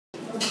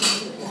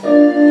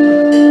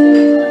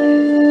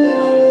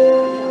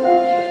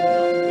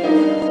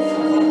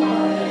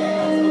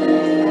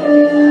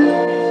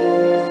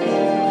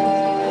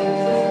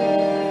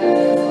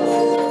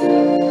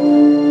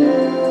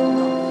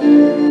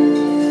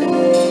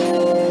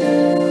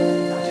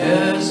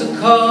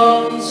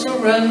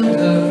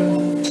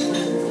surrender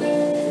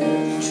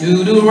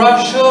to the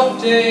rush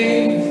of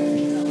day,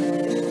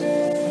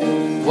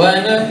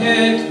 when a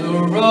hit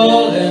or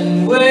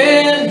rolling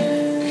wind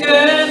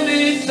can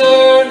be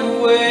turned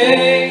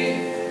away.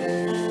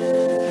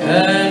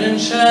 An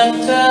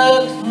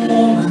enchanted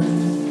moment,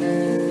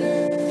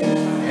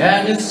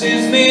 and it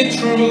sees me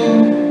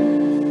through.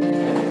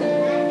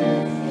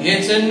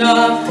 It's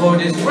enough for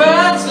this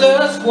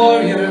restless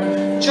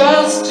warrior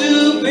just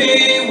to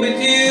be with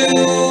you.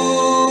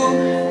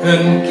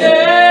 And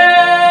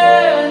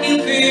can you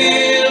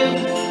feel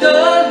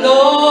the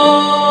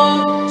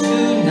love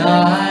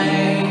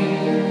tonight?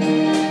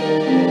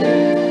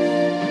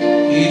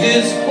 It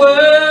is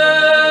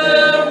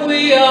where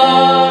we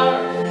are.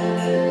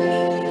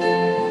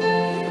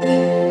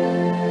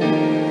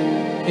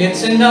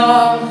 It's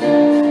enough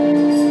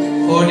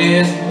for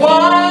this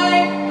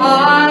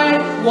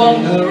wide-eyed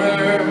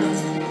wanderer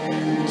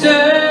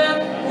that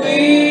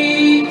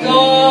we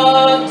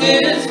got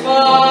this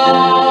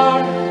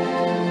far.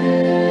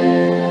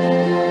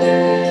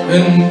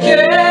 And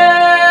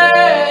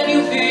can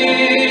you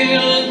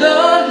feel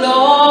the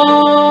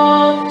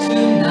love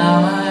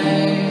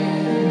tonight?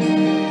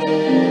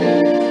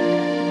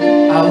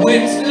 Our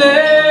wits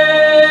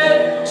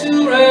laid to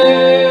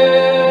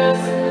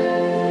rest.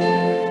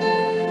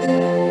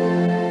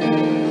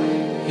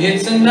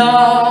 It's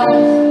enough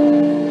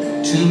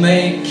to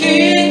make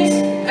kings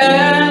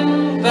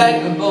and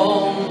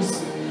vagabonds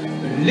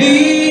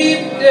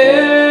believe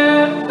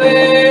their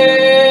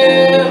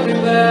very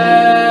best.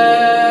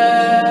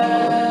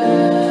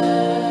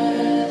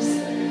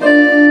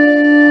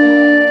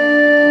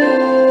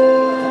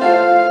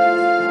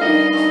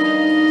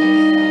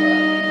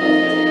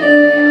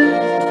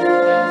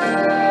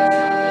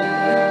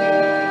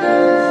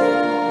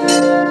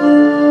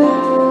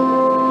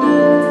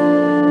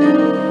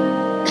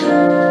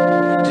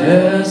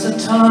 There's a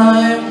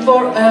time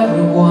for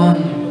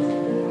everyone,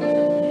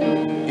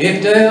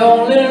 if they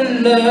only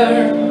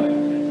learn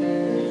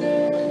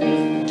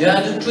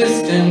that the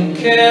twisting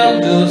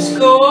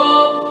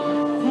kaleidoscope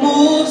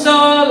moves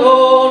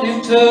alone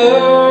in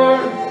turn.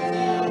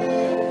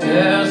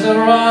 There's a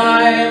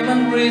rhyme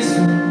and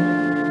reason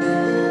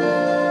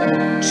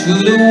to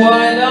the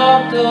wild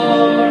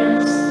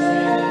outdoors,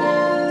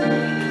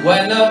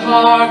 when the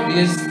heart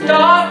is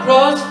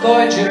star-crossed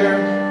Voyager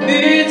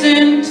beats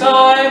in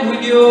time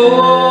with yours.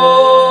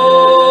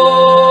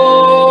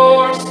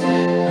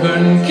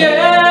 And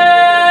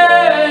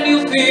can you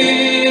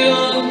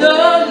feel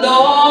the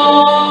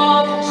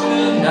love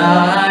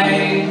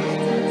tonight?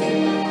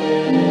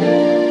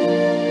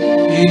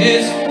 It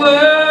is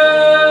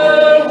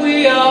where we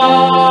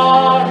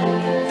are.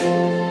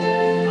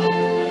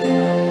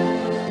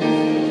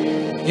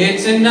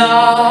 It's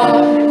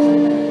enough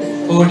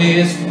for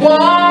this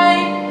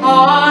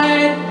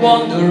wide-eyed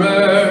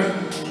wanderer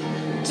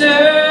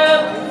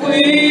that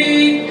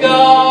we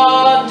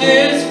got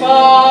this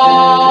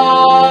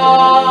far.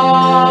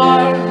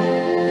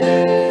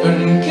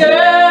 And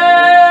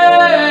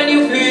can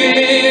you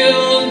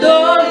feel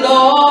the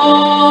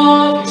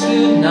love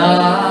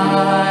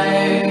tonight?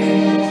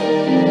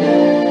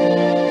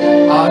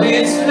 How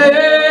it's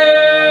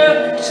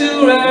laid to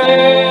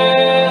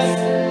rest.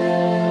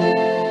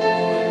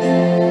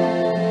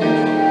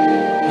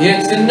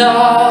 It's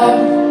enough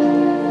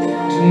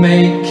to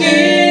make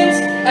kings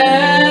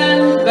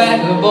and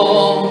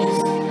vagabonds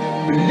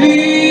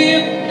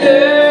believe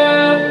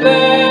their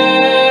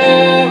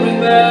very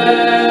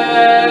best.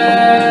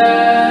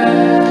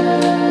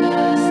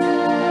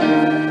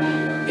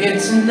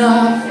 It's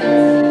enough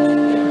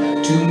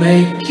to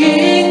make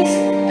kings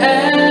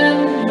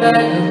and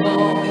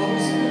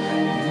vagabonds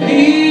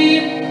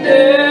believe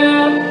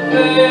their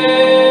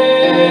very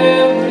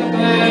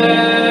best.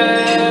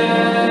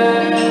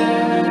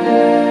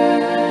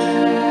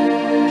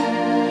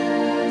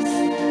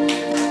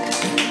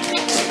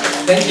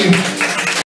 Thank you.